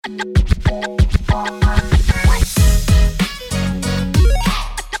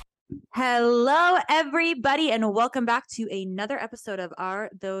Hello, everybody, and welcome back to another episode of Are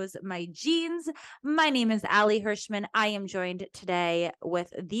Those My Jeans? My name is Allie Hirschman. I am joined today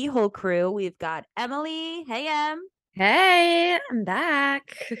with the whole crew. We've got Emily. Hey, Em. Hey, I'm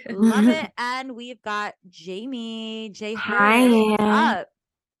back. Love it. And we've got Jamie. Jay Hi. Harris. What's up?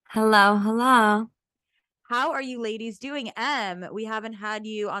 Hello. How are you ladies doing? Em, we haven't had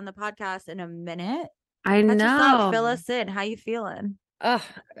you on the podcast in a minute. I Catch us up. know. Fill us in. How you feeling? Oh,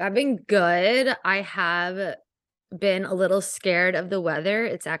 I've been good. I have been a little scared of the weather.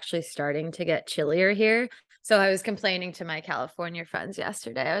 It's actually starting to get chillier here. So I was complaining to my California friends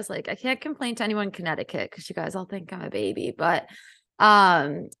yesterday. I was like, I can't complain to anyone in Connecticut because you guys all think I'm a baby, but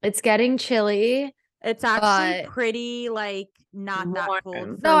it's getting chilly. It's actually pretty not that cold.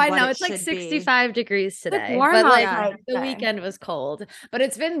 Warm. For No, I what know it it's like should be. 65 degrees today, warm but like outside the today. weekend was cold, but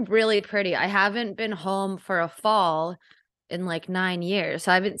it's been really pretty. I haven't been home for a fall in like 9 years.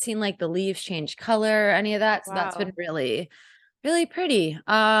 So I haven't seen like the leaves change color or any of that. So that's been Wow. really, really pretty.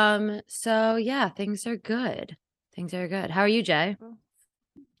 So yeah, things are good. Things are good. How are you, Jay?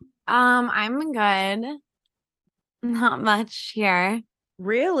 I'm good. Not much here.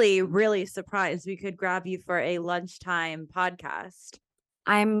 Really, really surprised we could grab you for a lunchtime podcast.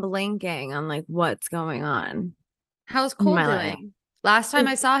 I'm blinking on like what's going on. How's Cole my life. doing? Last time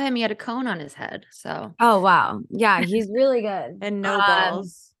I saw him, he had a cone on his head. So Oh wow. Yeah, he's really good. And no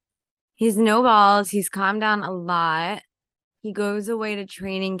balls. He's no balls. He's calmed down a lot. He goes away to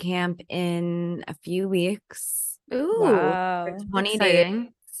training camp in a few weeks. ooh, Wow. 20 exciting.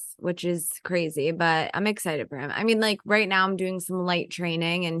 days, which is crazy, but I'm excited for him. I mean, like right now I'm doing some light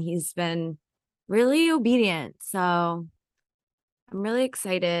training and he's been really obedient. So I'm really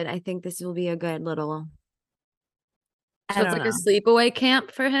excited. I think this will be a good little So it's like a sleepaway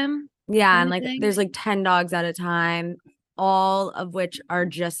camp for him. Yeah, and like Anything? there's like 10 dogs at a time, all of which are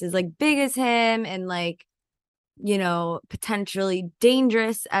just as like big as him and like, you know, potentially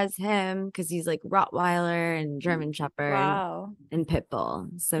dangerous as him because he's like Rottweiler and German Shepherd Wow. and Pit Bull.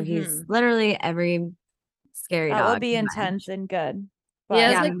 So he's Mhm. literally every scary That dog. will be combined. intense and good. He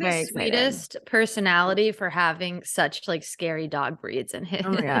has Yeah, like I'm the very excited. sweetest personality for having such like scary dog breeds in his.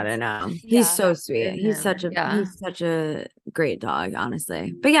 Oh my God, I know. Yeah. He's so sweet. In He's him, he's such a great dog,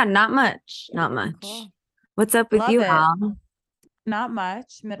 honestly. But yeah, not much. Cool. What's up with Love you, it. Al? Not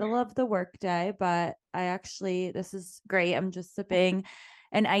much. Middle of the workday, but this is great. I'm just sipping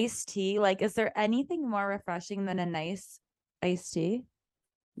an iced tea. Like, is there anything more refreshing than a nice iced tea?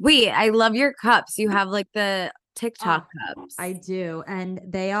 Wait, I love your cups. You have like the TikTok cups. I do. And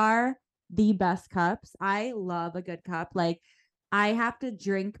they are the best cups. I love a good cup. Like, I have to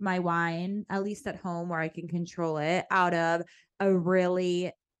drink my wine, at least at home where I can control it, out of a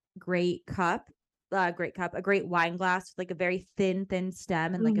really great cup. A great wine glass with like a very thin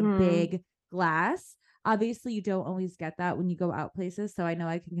stem and like a big glass. Obviously, you don't always get that when you go out places. So I know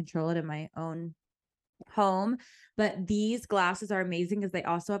I can control it in my own home, but these glasses are amazing because they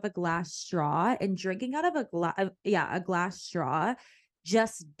also have a glass straw, and drinking out of a glass straw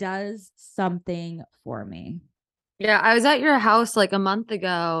just does something for me. Yeah, I was at your house like a month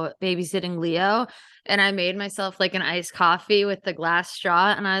ago babysitting Leo, and I made myself like an iced coffee with the glass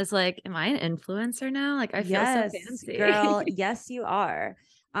straw, and I was like, am I an influencer now? Like I feel so fancy. Girl, yes you are.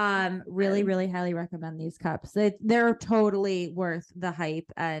 Really, really highly recommend these cups. They're totally worth the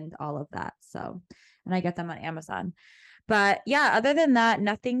hype and all of that. So, and I get them on Amazon. But yeah, other than that,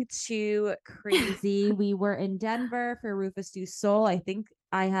 nothing too crazy. We were in Denver for Rufus Du Sol. I think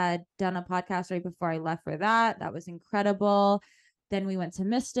I had done a podcast right before I left for that. That was incredible. Then we went to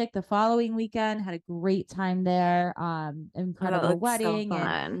Mystic the following weekend, had a great time there. Incredible wedding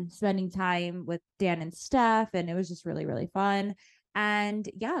and spending time with Dan and Steph. And it was just really, really fun. And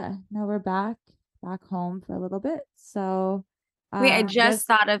yeah, now we're back home for a little bit. So wait, I just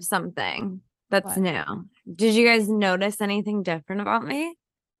thought of something that's new. Did you guys notice anything different about me?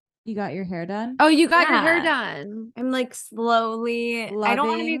 You got your hair done? Oh, you got your hair done. I'm like slowly. I don't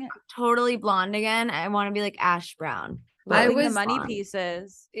want to be totally blonde again. I want to be like ash brown. I was the money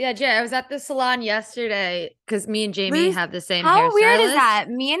pieces. Yeah, Jay, I was at the salon yesterday because me and Jamie have the same hairstylist. How weird is that?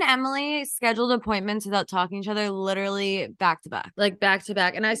 Me and Emily scheduled appointments without talking to each other, literally back to back. Like back to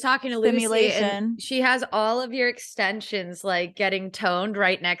back. And I was talking to Lucy, and she has all of your extensions like getting toned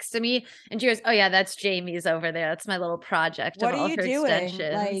right next to me. And she goes, oh yeah, that's Jamie's over there. That's my little project. What of are all you her doing?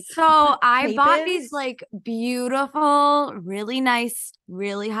 extensions. Like, so I bought these like beautiful, really nice,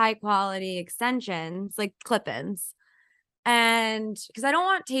 really high quality extensions, like clip-ins. And because I don't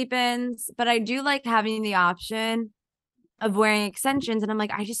want tape-ins, but I do like having the option of wearing extensions. And I'm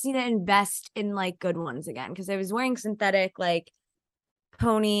like, I just need to invest in like good ones again. Because I was wearing synthetic like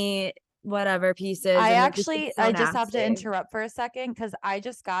pony whatever pieces. I and it just actually, looked so I just have to nasty. interrupt for a second because I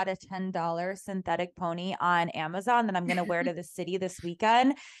just got a $10 synthetic pony on Amazon that I'm going to wear to the city this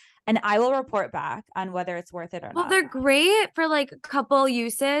weekend. And I will report back on whether it's worth it or Well, not. they're great for like a couple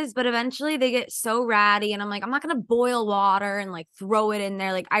uses, but eventually they get so ratty. And I'm like, I'm not going to boil water and like throw it in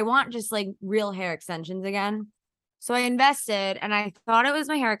there. Like, I want just like real hair extensions again. So I invested and I thought it was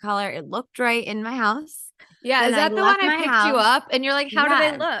my hair color. It looked right in my house. Yeah, Then is I that the one left I my picked you house. up and you're like, how do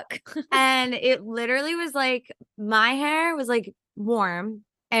Yes. they look? And it literally was like my hair was like warm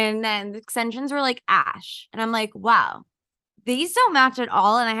and then the extensions were like ash. And I'm like, wow, these don't match at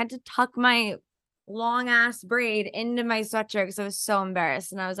all. And I had to tuck my long ass braid into my sweatshirt because I was so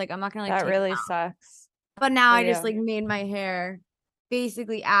embarrassed. And I was like, I'm not gonna like That take them really out. sucks. But now for I just you. like made my hair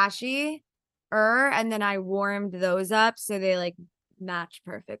basically ashy and then I warmed those up so they like match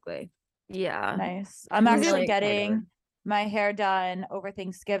perfectly. Yeah. Nice. I'm I'm actually really excited. getting my hair done over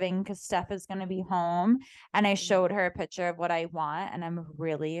Thanksgiving because Steph is going to be home. And I showed her a picture of what I want. And I'm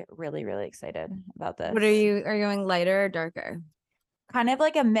really, really, really excited about this. What are you going lighter or darker? Kind of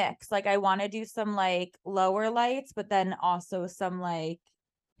like a mix. Like I want to do some like lower lights, but then also some like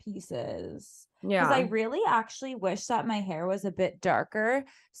pieces. Because I Yeah. really actually wish that my hair was a bit darker.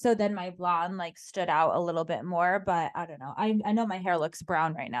 So then my blonde like stood out a little bit more. But I don't know. I know my hair looks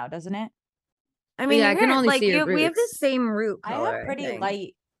brown right now, doesn't it? I mean, yeah, I your can hair, only like see your we have the roots. same root I color. have pretty think.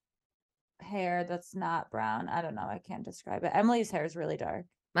 light hair that's not brown. I don't know. I can't describe it. Emily's hair is really dark.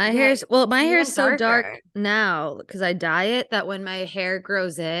 My Yeah, hair's my even hair's so dark darker. now because I dye it that when my hair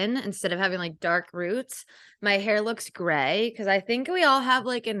grows in, instead of having like dark roots, my hair looks gray because I think we all have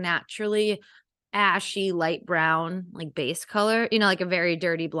like a naturally ashy light brown like base color, like a very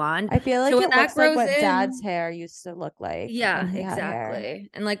dirty blonde. I feel like So when it that looks like grows what in, Dad's hair used to look like. yeah, when he had hair. exactly.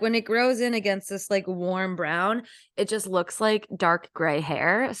 And like when it grows in against this like warm brown, it just looks like dark gray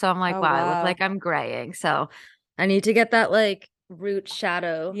hair. So I'm like, Oh, wow, I wow. look like I'm graying. So I need to get that like root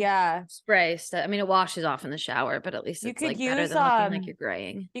shadow Yeah. spray stuff. I mean, it washes off in the shower, but at least You it's could like better use, than looking like you're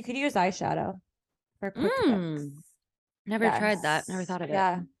graying. You could use eyeshadow for quick fix. Never tried that. Never Yes. thought of it.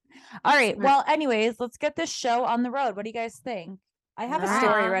 Yeah. All right. Smart. Well, anyways, let's get this show on the road. What do you guys think? I have a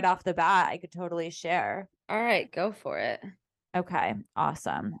story Yeah. right off the bat I could totally share. All right, go for it. Okay.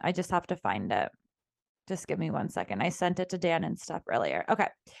 Awesome. I just have to find it. Just give me 1 second. I sent it to Dan and stuff earlier. Okay.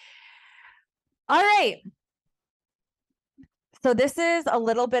 All right. So this is a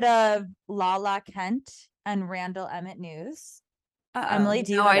little bit of Lala Kent and Randall Emmett news. Emily,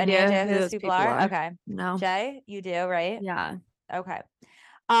 do you No have any idea idea who who those those people people are? are. Okay. No. Jay, you do, right? Yeah. Okay.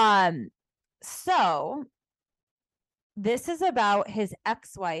 So this is about his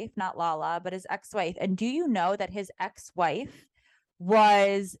ex-wife, not Lala, but his ex-wife. And do you know that his ex-wife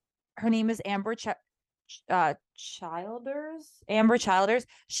her name is Amber Childers? Amber Childers.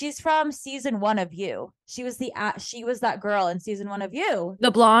 She's from season 1 of You. She was that girl in season 1 of You.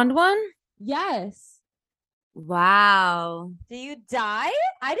 The blonde one? Yes. Wow. Do you die?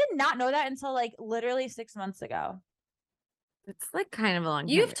 I did not know that until like literally 6 months ago. It's like kind of a long time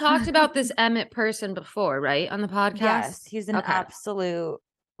You've ago. talked about this Emmett person before, right? On the podcast? Yes, he's an Okay. absolute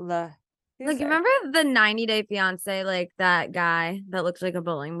Like, you remember the 90 Day Fiance, like that guy that looks like a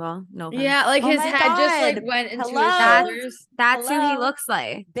bowling ball? No offense. Yeah, like Oh his my head just like God. went into Hello? his shoulders. That's who he Hello? looks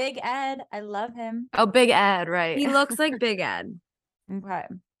like. Big Ed. I love him. Oh, Big Ed, right? He looks like Big Ed. Okay.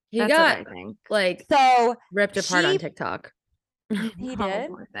 He That's got what I think. like So ripped apart on she- TikTok. he Oh, did.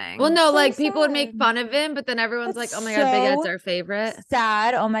 poor thing. Well, no, So like people would make sad. fun of him, but then everyone's That's like, "Oh my God, Big Ed's so our favorite."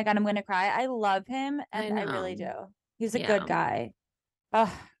 Sad. Oh my God, I'm gonna cry. I love him, I and I really do. know. He's a Yeah. good guy.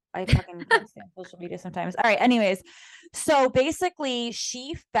 Oh, I fucking can't stand social media sometimes. All right. Anyways, so basically,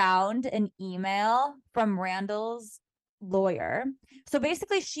 she found an email from Randall's lawyer. So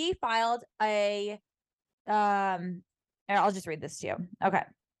basically, she filed a and I'll just read this to you. Okay.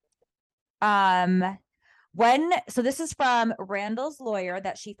 So this is from Randall's lawyer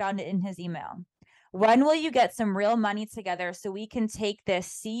that she found it in his email. When will you get some real money together so we can take this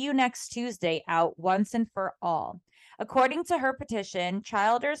 "see you next Tuesday" out once and for all? According to her petition,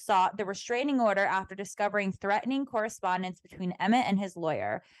 Childers sought the restraining order after discovering threatening correspondence between Emmett and his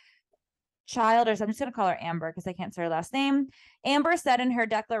lawyer. Childers, I'm just going to call her Amber because I can't say her last name. Amber said in her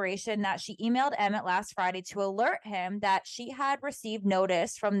declaration that she emailed Emmett last Friday to alert him that she had received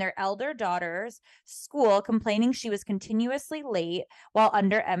notice from their elder daughter's school complaining she was continuously late while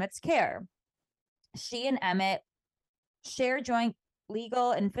under Emmett's care. She and Emmett share joint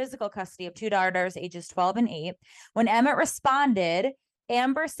legal and physical custody of 2 daughters, ages 12 and 8. When Emmett responded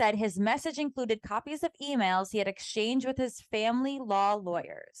Amber said his message included copies of emails he had exchanged with his family law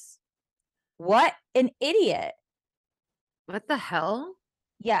lawyers. What an idiot. What the hell?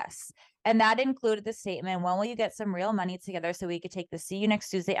 Yes. And that included the statement, when will you get some real money together so we could take the see you next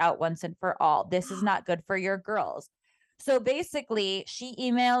Tuesday out once and for all? This is not good for your girls. So basically, she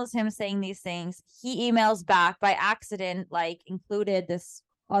emails him saying these things. He emails back by accident, like included this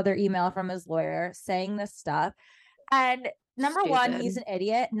other email from his lawyer saying this stuff. And number one, he's an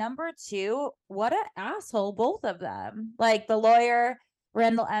idiot. Number two, what an asshole, both of them. Like the lawyer,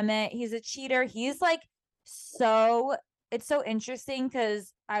 Randall Emmett, he's a cheater. He's like it's so interesting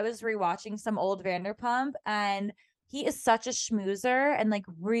because I was rewatching some old Vanderpump and he is such a schmoozer and like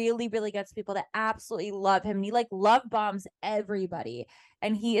really, really gets people to absolutely love him. And he like love bombs everybody.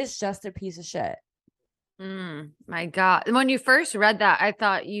 And he is just a piece of shit. My God. When you first read that, I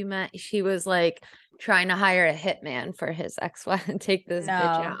thought you meant she was like trying to hire a hitman for his ex-wife and take this bitch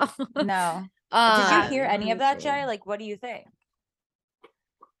out. No. Did you hear any of that, Jay? Like, what do you think?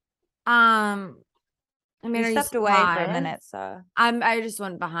 I mean, you stepped away for a minute, so I just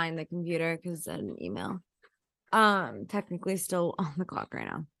went behind the computer because I had an email. Technically still on the clock right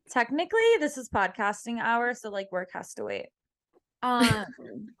now. Technically, this is podcasting hour, so like work has to wait.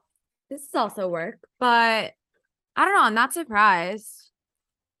 This is also work, but I don't know. I'm not surprised.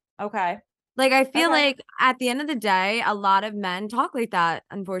 Okay. Like, I feel like at the end of the day, a lot of men talk like that,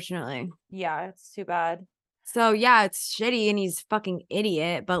 unfortunately. Yeah, it's too bad. So yeah, it's shitty and he's fucking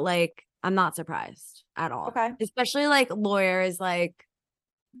idiot, but like, I'm not surprised at all. Okay. Especially like lawyers, like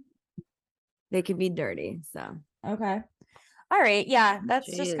they can be dirty. So okay. All right. Yeah,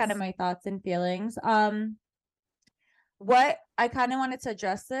 that's just kind of my thoughts and feelings. What I kind of wanted to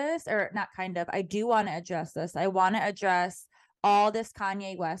address this, or not kind of, I do want to address this. I want to address all this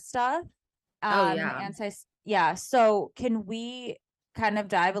Kanye West stuff. Yeah. So can we kind of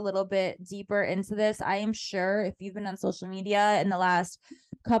dive a little bit deeper into this? I am sure if you've been on social media in the last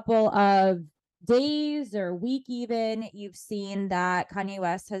couple of days or week even, you've seen that Kanye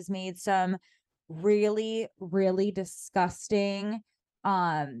West has made some really, really disgusting,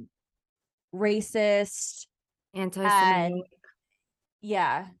 racist, anti-Semitic.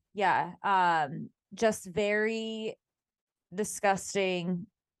 Just very disgusting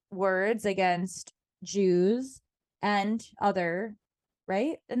words against Jews and other,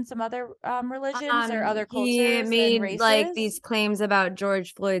 right? And some other religions or other cultures. He made like these claims about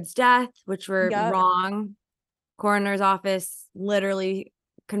George Floyd's death, which were wrong. Coroner's office literally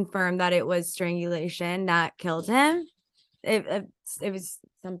confirmed that it was strangulation that killed him. It was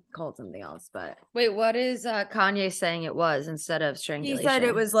called something else, but wait, what is Kanye saying it was instead of strangulation? He said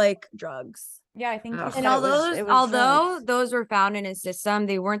it was like drugs. Yeah, I think. And although those were found in his system,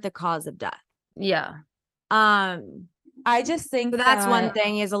 they weren't the cause of death. Yeah. I just think that's one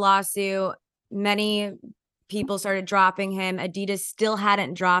thing. Is a lawsuit. Many people started dropping him. Adidas still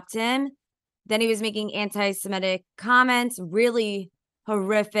hadn't dropped him. Then he was making anti-Semitic comments, really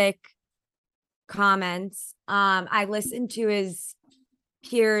horrific comments. I listened to his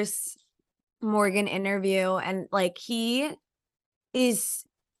Piers Morgan interview, and like he is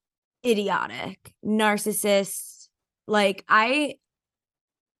idiotic, narcissist. And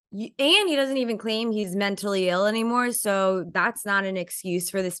he doesn't even claim he's mentally ill anymore. So that's not an excuse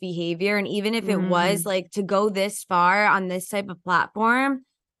for this behavior. And even if it was, like, to go this far on this type of platform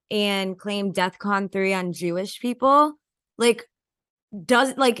and claim DEFCON 3 on Jewish people, like,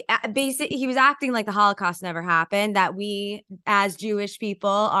 he was acting like the Holocaust never happened, that we as Jewish people,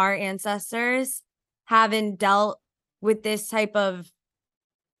 our ancestors, haven't dealt with this type of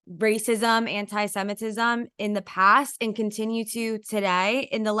racism, anti-Semitism in the past and continue to today.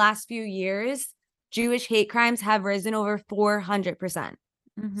 In the last few years, Jewish hate crimes have risen over 400%.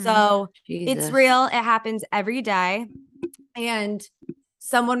 So it's real. It happens every day. And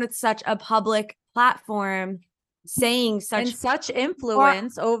someone with such a public platform saying such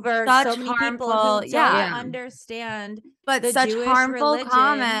influence over so many people who don't understand, but such Jewish harmful religion.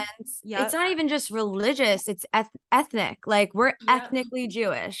 Comments. It's not even just religious, it's ethnic. Like, we're ethnically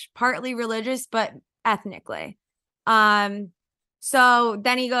Jewish, partly religious, but ethnically. So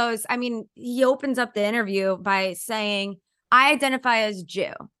then he goes, he opens up the interview by saying, I identify as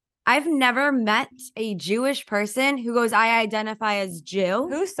Jew. I've never met a Jewish person who goes, I identify as Jew.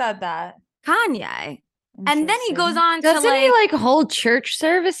 Who said that? Kanye. And then he goes on Doesn't he hold church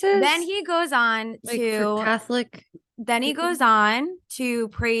services? Then he goes on to Catholic. Then he goes on to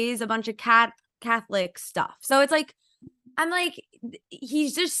praise a bunch of Catholic stuff. So it's like, I'm like,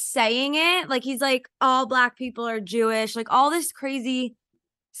 he's just saying it. Like, he's like, all Black people are Jewish, like all this crazy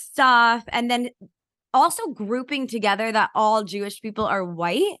stuff. And then also grouping together that all Jewish people are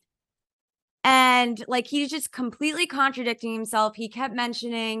white. And like he's just completely contradicting himself. He kept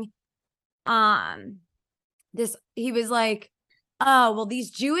mentioning this, he was like, oh, well,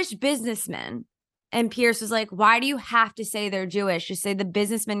 these Jewish businessmen. And Pierce was like, why do you have to say they're Jewish? Just say the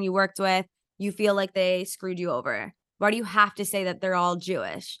businessmen you worked with, you feel like they screwed you over. Why do you have to say that they're all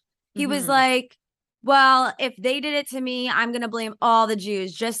Jewish? He was like, well, if they did it to me, I'm going to blame all the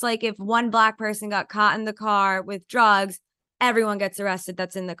Jews. Just like if one Black person got caught in the car with drugs, everyone gets arrested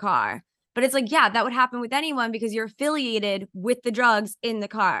that's in the car. But it's like, yeah, that would happen with anyone because you're affiliated with the drugs in the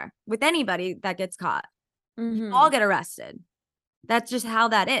car. With anybody that gets caught, you all get arrested. That's just how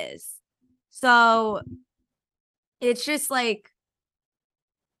that is. So it's just like,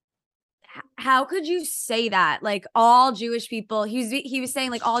 how could you say that? Like all Jewish people, he was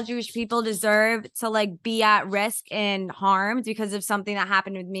saying like all Jewish people deserve to like be at risk and harmed because of something that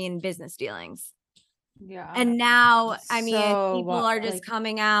happened with me in business dealings. Yeah. And now, I mean, So people are just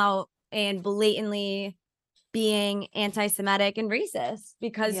coming out and blatantly being anti-Semitic and racist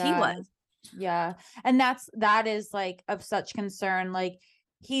because he was. Yeah. And that is like of such concern. Like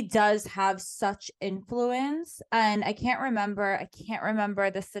he does have such influence. And I can't remember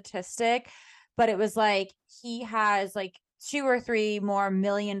the statistic, but it was like he has like 2 or 3 more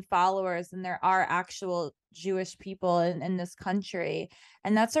million followers than there are actual Jewish people in this country.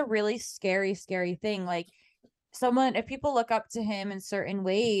 And that's a really scary, scary thing. Like if people look up to him in certain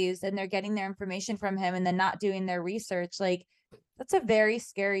ways and they're getting their information from him and then not doing their research, like that's a very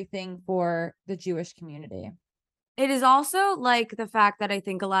scary thing for the Jewish community. It is also like the fact that I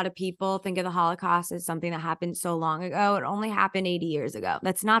think a lot of people think of the Holocaust as something that happened so long ago. It only happened 80 years ago.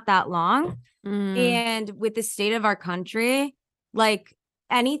 That's not that long. And with the state of our country, like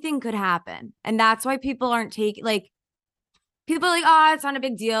anything could happen. And that's why people aren't taking, like, people are like, oh, it's not a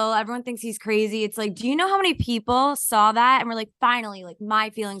big deal. Everyone thinks he's crazy. It's like, do you know how many people saw that and were like, finally, like my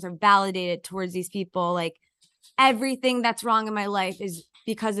feelings are validated towards these people. Like everything that's wrong in my life is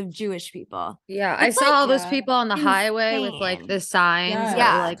because of Jewish people. Yeah, It's I saw like, all those people on the highway with like insane. the signs that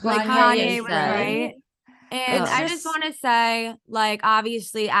Yeah, were like like Kanye Kanye was said. right. And It's I just want to say, like,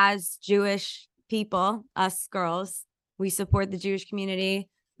 obviously, as Jewish people, us girls, we support the Jewish community.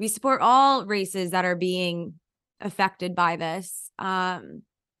 We support all races that are being affected by this.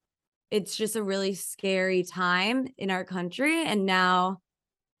 It's just a really scary time in our country. And now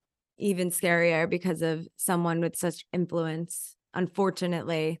even scarier because of someone with such influence,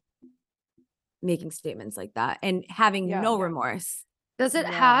 unfortunately, making statements like that and having no remorse. Does it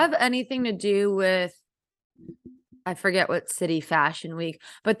have anything to do with, I forget what city fashion week,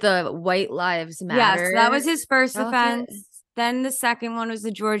 but the White Lives Matter? Yes, that was his first outfit? offense. Then the second one was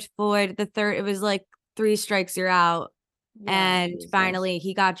the George Floyd. The third, it was like 3 strikes, you're out. And finally,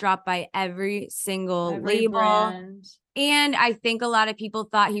 he got dropped by every single label. Brand. And I think a lot of people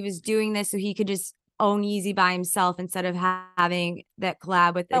thought he was doing this so he could just own Yeezy by himself instead of having that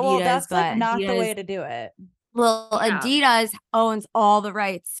collab with Adidas. Well, that's but like not Adidas, the way to do it. Well, Adidas owns all the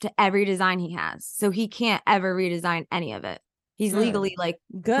rights to every design he has. So he can't ever redesign any of it. He's legally like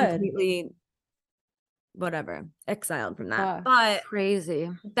completely whatever, exiled from that. But crazy.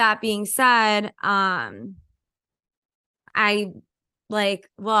 that being said, I like,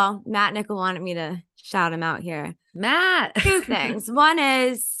 well, Matt Nickel wanted me to shout him out here. Matt. 2 things. One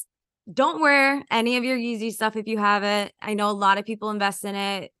is don't wear any of your Yeezy stuff if you have it. I know a lot of people invest in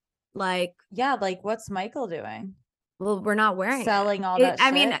it. Like, yeah, like what's Michael doing? Well, we're not wearing selling all that shit.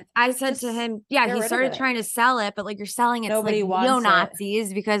 I mean, I said to him, yeah, he started trying to sell it, but like you're selling it to like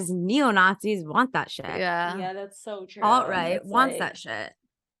neo-Nazis because neo-Nazis want that shit. Yeah, that's so true. Alt-right wants that shit.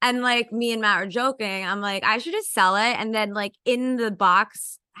 And like me and Matt were joking. I'm like, I should just sell it. And then like in the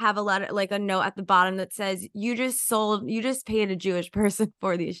box, have a letter, like a note at the bottom that says, you just paid a Jewish person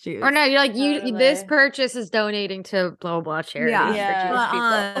for these shoes. Or no, you're like, this purchase is donating to blah, blah charity for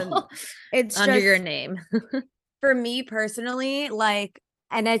Jewish people. It's under just, your name. For me personally, like,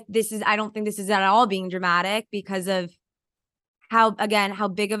 and I don't think this is at all being dramatic because of how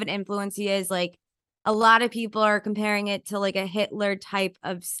big of an influence he is. Like, a lot of people are comparing it to like a Hitler type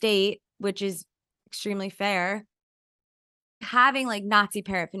of state, which is extremely fair. Having like Nazi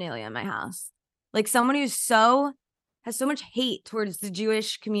paraphernalia in my house, like someone who's has so much hate towards the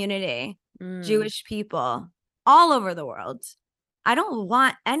Jewish community, Jewish people all over the world. I don't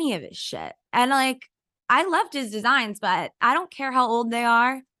want any of his shit. And like, I loved his designs, but I don't care how old they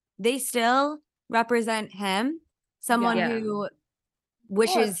are. They still represent him, someone who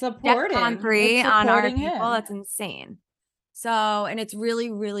wishes DEFCON 3 on our people. That's insane. So, and it's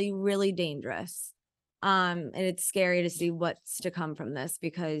really, really, really dangerous. And it's scary to see what's to come from this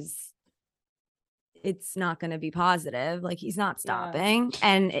because it's not going to be positive. Like he's not Yeah. stopping.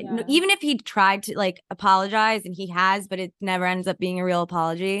 And Yeah. even if he tried to like apologize, and he has, but it never ends up being a real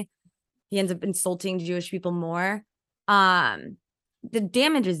apology. He ends up insulting Jewish people more. The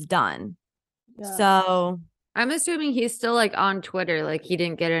damage is done. Yeah. So I'm assuming he's still like on Twitter. Like he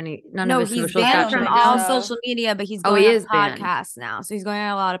didn't get none no, of his he's social banned don't from think all so. social media, but he's Oh, going he on is banned. podcasts now. So he's going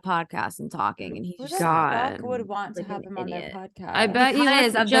on a lot of podcasts and talking, and he's Who just the God. fuck would want to like have an him on their idiot. podcast? I bet you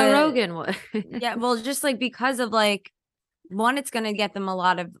Because would. of Joe the- Rogan would. yeah, well, just like because of like one, it's gonna get them a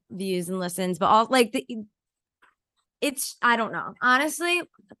lot of views and listens, but all like it's I don't know. Honestly,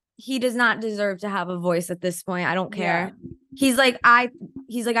 he does not deserve to have a voice at this point. I don't care. He's like, I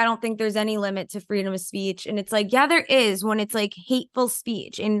don't think there's any limit to freedom of speech. And it's like, yeah, there is when it's like hateful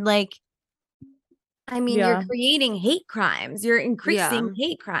speech. And like, I mean, Yeah. you're creating hate crimes, you're increasing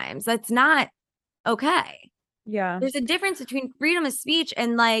hate crimes. That's not okay. Yeah. There's a difference between freedom of speech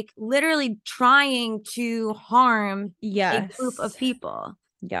and like literally trying to harm a group of people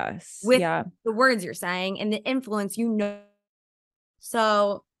Yes. with yeah. the words you're saying and the influence,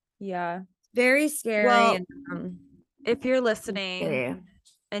 So Yeah. very scary. Well, and if you're listening, scary.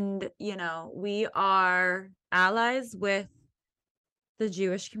 and we are allies with the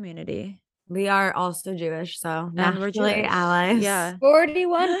Jewish community, We are also Jewish, so and we're naturally Jewish. allies. Yeah,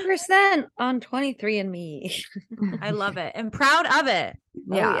 41% on 23andMe. I love it and proud of it.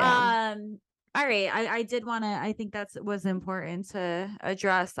 Yeah. All right. I did want to, I think was important to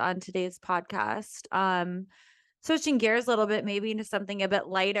address on today's podcast. Switching gears a little bit, maybe into something a bit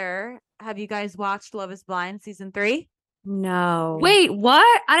lighter. Have you guys watched Love is Blind season 3? No. Wait,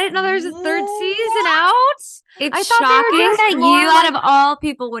 what? I didn't know there was a third season out. It's I thought they were shocking just that more you, out of all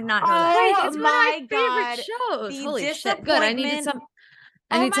people, would not know that. Oh, It's one of my my favorite God. shows. The Holy shit. Good. I needed disappointment.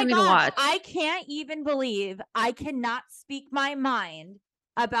 I need something to watch. I can't even believe I cannot speak my mind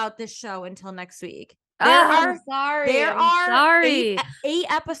about this show until next week. I'm sorry. There I'm are sorry. eight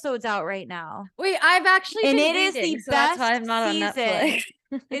episodes out right now. Wait, I've actually And been it is reading, the so that's why best I'm not on season. Netflix.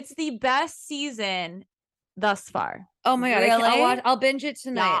 It's the best season thus far. Oh my God. Really? I'll binge it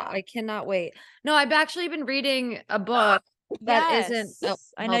tonight. Yeah. I cannot wait. No, I've actually been reading a book that isn't. Oh,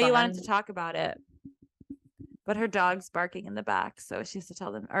 I know hold you on. wanted to talk about it. But her dog's barking in the back, so she has to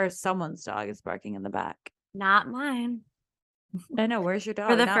tell them, or someone's dog is barking in the back. Not mine. I know. Where's your dog?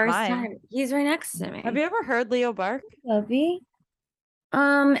 For the Not first mine. time. He's right next to me. Have you ever heard Leo bark? Lovey?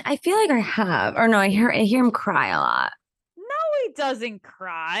 I feel like I have. Or no, I hear him cry a lot. No, he doesn't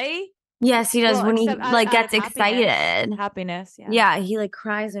cry. Yes, he does Well, when he except out- like out of gets happiness. excited. Happiness, yeah. Yeah, he like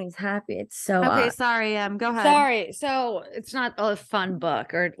cries when he's happy. It's so Okay, odd. sorry. Go ahead. Sorry. So it's not a fun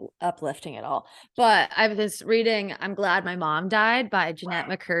book or uplifting at all. But I was reading I'm Glad My Mom Died by Jeanette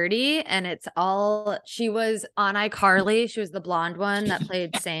McCurdy. And she was on iCarly. She was the blonde one that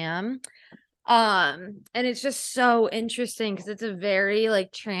played Sam. And it's just so interesting because it's a very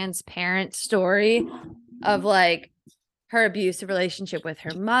like transparent story of like her abusive relationship with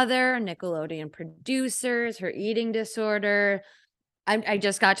her mother, Nickelodeon producers, her eating disorder. I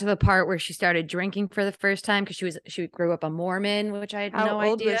just got to the part where she started drinking for the first time because she grew up a Mormon, which I had How no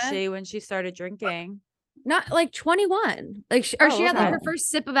old idea. was she when she started drinking? Not like 21. Like she Oh, had like okay. her first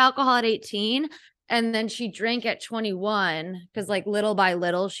sip of alcohol at 18, and then she drank at 21 because like little by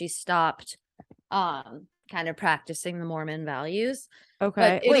little she stopped kind of practicing the Mormon values.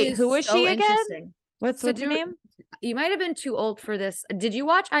 Okay. But it Wait, is who was so she again? interesting. What's So her do- name? You might have been too old for this. Did you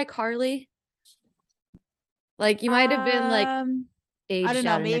watch iCarly? Like you might have been like aged I don't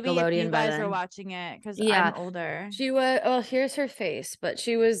know. out of Maybe if Nickelodeon you by guys are then. watching it because Yeah. I'm older. She was, oh, here's her face, but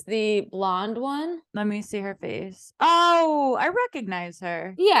she was the blonde one. Let me see her face. Oh, I recognize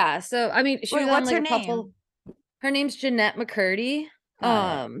her. Yeah. So, I mean, she Wait, was on what's like her a couple. Her name's Jeanette McCurdy.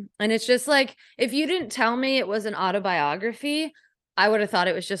 Got And it's just like, if you didn't tell me it was an autobiography, I would have thought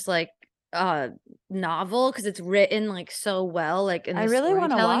it was just like a novel because it's written like so well. Like, and I the really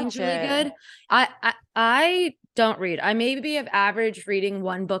wanna storytelling's watch really it. good. I don't read. I maybe have averaged reading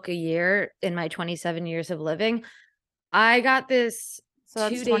one book a year in my 27 years of living. I got this So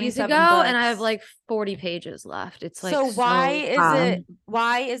that's 2 days 27 ago, and I have books. like 40 pages left. It's like So why is Wow. it?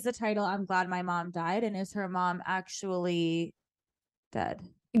 Why is the title "I'm Glad My Mom Died"? And is her mom actually dead?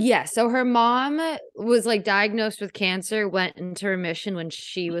 Yeah, so her mom was like diagnosed with cancer, went into remission when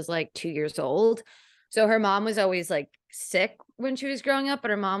she was like 2 years old. So her mom was always like sick when she was growing up,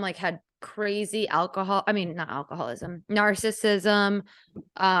 but her mom like had crazy not alcoholism, narcissism.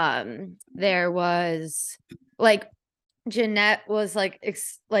 There was like Jeanette was like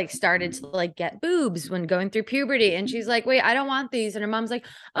started to like get boobs when going through puberty, and she's like, wait, I don't want these. And her mom's like,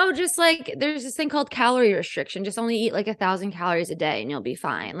 oh, just like there's this thing called calorie restriction, just only eat like 1,000 calories a day and you'll be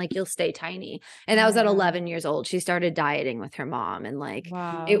fine, like you'll stay tiny. And that was at 11 years old. She started dieting with her mom, and like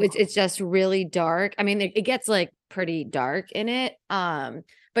Wow. it's just really dark. I mean, it gets like pretty dark in it.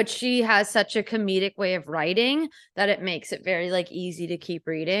 But she has such a comedic way of writing that it makes it very like easy to keep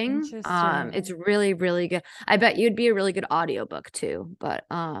reading. Interesting. It's really, really good. I bet you'd be a really good audiobook too, but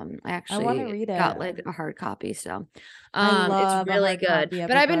I actually read got it. like a hard copy. So I love it's a really hard good. copy of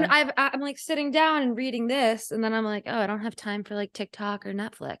But a I'm like sitting down and reading this, and then I'm like, oh, I don't have time for like TikTok or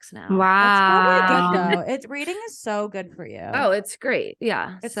Netflix now. That's probably Wow. good though. It's reading is so good for you. Oh, it's great.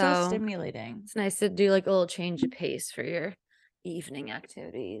 Yeah. it's so stimulating. It's nice to do like a little change of pace for your evening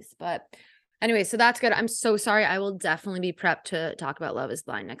activities. But anyway, so that's good. I'm so sorry. I will definitely be prepped to talk about Love is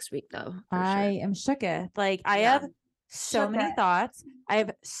Blind next week, though. I am shooketh. Like I Yeah. have so many thoughts. I have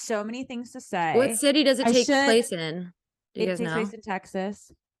so many things to say. What city does it I take should- place in? Do you It guys takes know? place in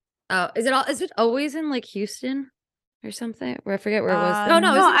Texas. Oh, is it always in like Houston or something? Or I forget where it was. Oh no, it No,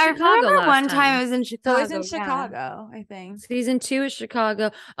 was in I Chicago remember last one time time. it was in So Chicago. it's in yeah. Chicago, I think. Season 2 is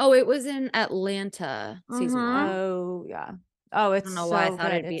Chicago. Oh, it was in Atlanta. Season Mhm. 1. Oh yeah. Oh, I it's don't know so why I thought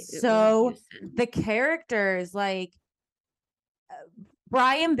good. it'd be It's it was in so Houston. the characters like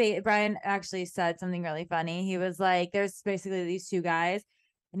Brian actually said something really funny. He was like, there's basically these two guys,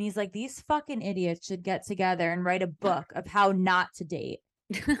 and he's like, these fucking idiots should get together and write a book of how not to date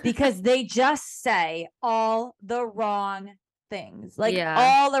because they just say all the wrong things, like Yeah.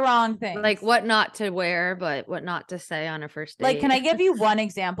 all the wrong things, Like what not to wear, but what not to say on a first date. Like, can I give you one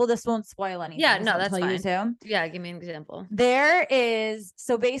example? This won't spoil anything. Yeah, just no, won't that's tell you fine. to. Yeah, give me an example. There is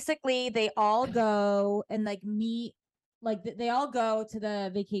so basically they all go and like meet, like they all go to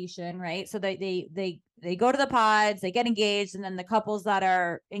the vacation, right? So they go to the pods, they get engaged, and then the couples that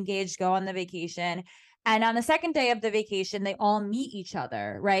are engaged go on the vacation. And on the second day of the vacation, they all meet each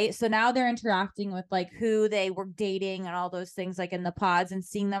other, right? So now they're interacting with like who they were dating and all those things, like in the pods, and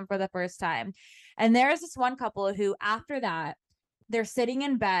seeing them for the first time. And there's this one couple who, after that, they're sitting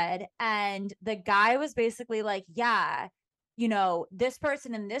in bed, and the guy was basically like, yeah, you know, this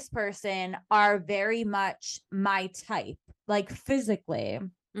person and this person are very much my type, like physically.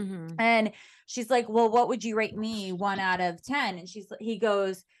 Mhm. And she's like, well, what would you rate me 1 out of 10? And he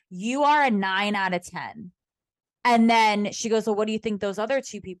goes, you are a 9 out of 10. And then she goes, well, what do you think those other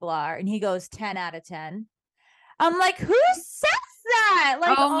two people are? And he goes, 10 out of 10. I'm like, who says that?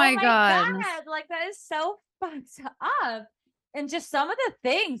 Like, Oh my God. Like, that is so fucked up. And just some of the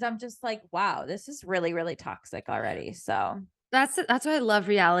things, I'm just like, wow, this is really, really toxic already. So That's why I love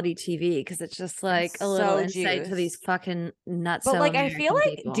reality TV, because it's just like a little so insight to these juiced. fucking nuts. But like, I feel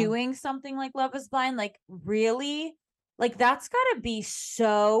like doing something like Love is Blind, like really, like that's gotta be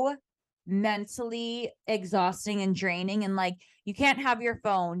so mentally exhausting and draining. And like, you can't have your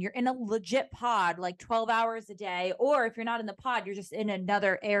phone. You're in a legit pod like 12 hours a day. Or if you're not in the pod, you're just in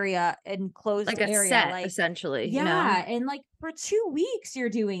another area, enclosed like a area. set, Like, essentially. yeah. You know? And like for 2 weeks, you're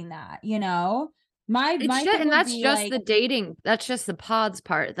doing that, you know? My It's thing just, and would that's be just like, the dating. That's just the pods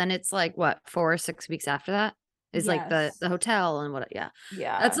part. Then it's like what, 4 or 6 weeks after that is like yes. the hotel and what. Yeah,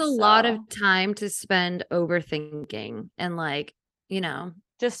 Yeah. that's a lot of so time to spend overthinking and like, you know.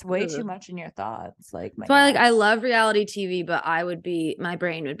 just way Ugh. too much in your thoughts. Like, my That's why, like, I gosh. love reality TV, but my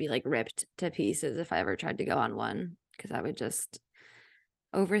brain would be like ripped to pieces if I ever tried to go on one, because I would just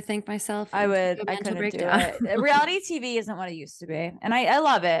overthink myself. I and would, take a I mental couldn't do breakdown. it. Reality TV isn't what it used to be. And I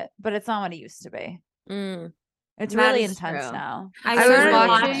love it, but it's not what it used to be. Mm. It's That really is intense true. now. I was started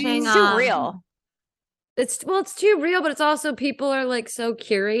watching, It's too real. It's too real, but it's also people are like so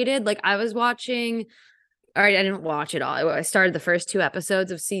curated. Like I was watching, all right, I didn't watch it all. I started the first 2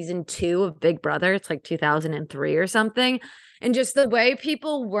 episodes of season 2 of Big Brother. It's like 2003 or something. And just the way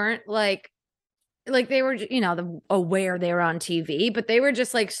people weren't like they were, you know, aware they were on TV, but they were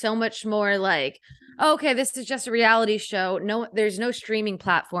just like so much more like, okay, this is just a reality show. No, there's no streaming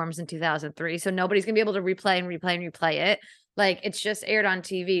platforms in 2003. So nobody's gonna be able to replay it. Like it's just aired on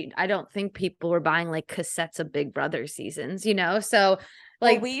TV. I don't think people were buying like cassettes of Big Brother seasons, you know? So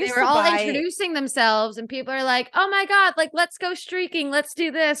like we they used were to all buy- introducing themselves and people are like, oh my God, like let's go streaking, let's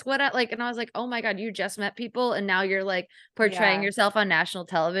do this. Like, and I was like, oh my God, you just met people and now you're like portraying Yeah. yourself on national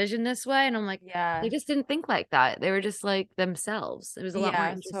television this way. And I'm like, Yeah. they just didn't think like that. They were just like themselves. It was a lot more Yeah,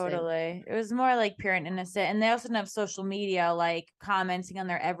 interesting. totally. It was more like pure and innocent. And they also didn't have social media, like commenting on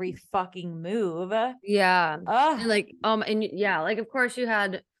their every fucking move. Yeah. Oh, And like, and yeah, like of course you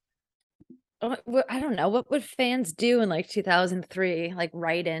had I don't know. What would fans do in like 2003? Like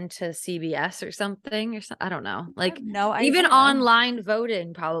write into CBS or something I don't know. I Like have no even idea. online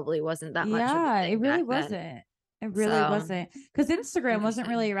voting probably wasn't that much of a Yeah, thing it really back then. wasn't. It really So, wasn't. Because Instagram wasn't interesting.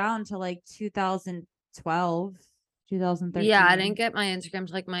 really around till like 2012, 2013. Yeah, I didn't get my Instagram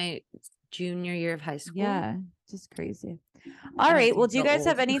to like my junior year of high school. Yeah, just crazy. I All don't right. feel Well, do you so guys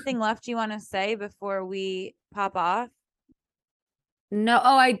have old. anything left you want to say before we pop off? No,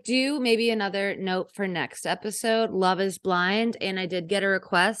 oh, I do. Maybe another note for next episode. Love is Blind, and I did get a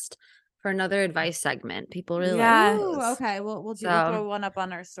request for another advice segment. People really Yeah. like Ooh, those. okay. We'll So, throw one up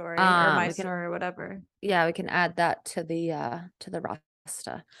on our story or my we can- story or whatever. Yeah, we can add that to the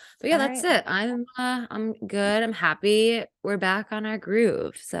Rasta. But yeah, that's Alright. it. I'm good. I'm happy. We're back on our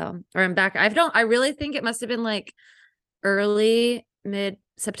groove. So, or I'm back. I really think it must have been like early mid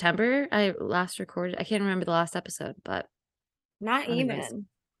September. I last recorded. I can't remember the last episode, but Not Anyways. even.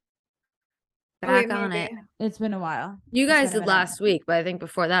 back Wait, on it. maybe. It's been a while. You It's guys been a did minute. last week, but I think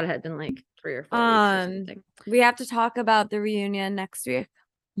before that it had been like 3 or 4 weeks or something. We have to talk about the reunion next week.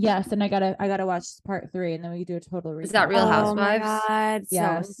 Yes, and I gotta watch part 3, and then we can do a total recap. Is that Real Oh my Housewives? God.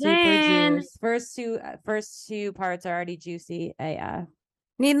 Yeah, So super insane. juice. First two parts are already juicy AF.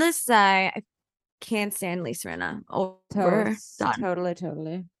 Needless to say, I can't stand Lisa Rinna. Over. Totes. Done.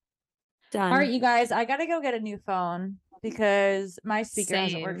 Totally. Done. All right, you guys, I gotta go get a new phone because my speaker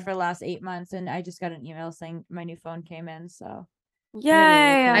hasn't worked Same. for the last 8 months, and I just got an email saying my new phone came in. So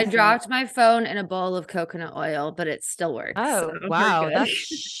Yay. I That's it. dropped my phone in a bowl of coconut oil, but it still works. oh so we're wow, good. that's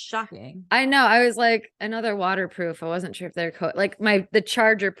shocking. I know. I was like another waterproof. I wasn't sure if they're like the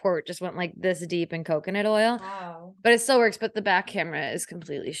charger port just went like this deep in coconut oil, Wow. but it still works. But the back camera is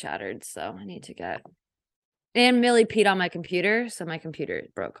completely shattered, so I need to get. And Millie peed on my computer, so my computer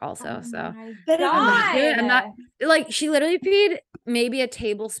broke also. So I'm not like she literally peed maybe a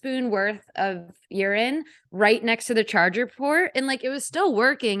tablespoon worth of urine right next to the charger port, and like it was still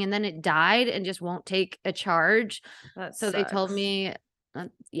working, and then it died and just won't take a charge. So they told me,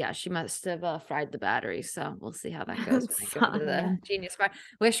 yeah, she must have fried the battery. So we'll see how that goes when I go to the sucks. Genius Bar.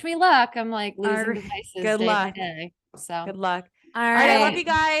 Wish me luck. I'm like losing Alright, devices good day luck. by day. So Good luck. All All right, I love right. you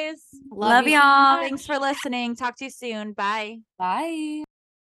guys. Love you y'all. Thanks for listening. Talk to you soon. Bye. Bye.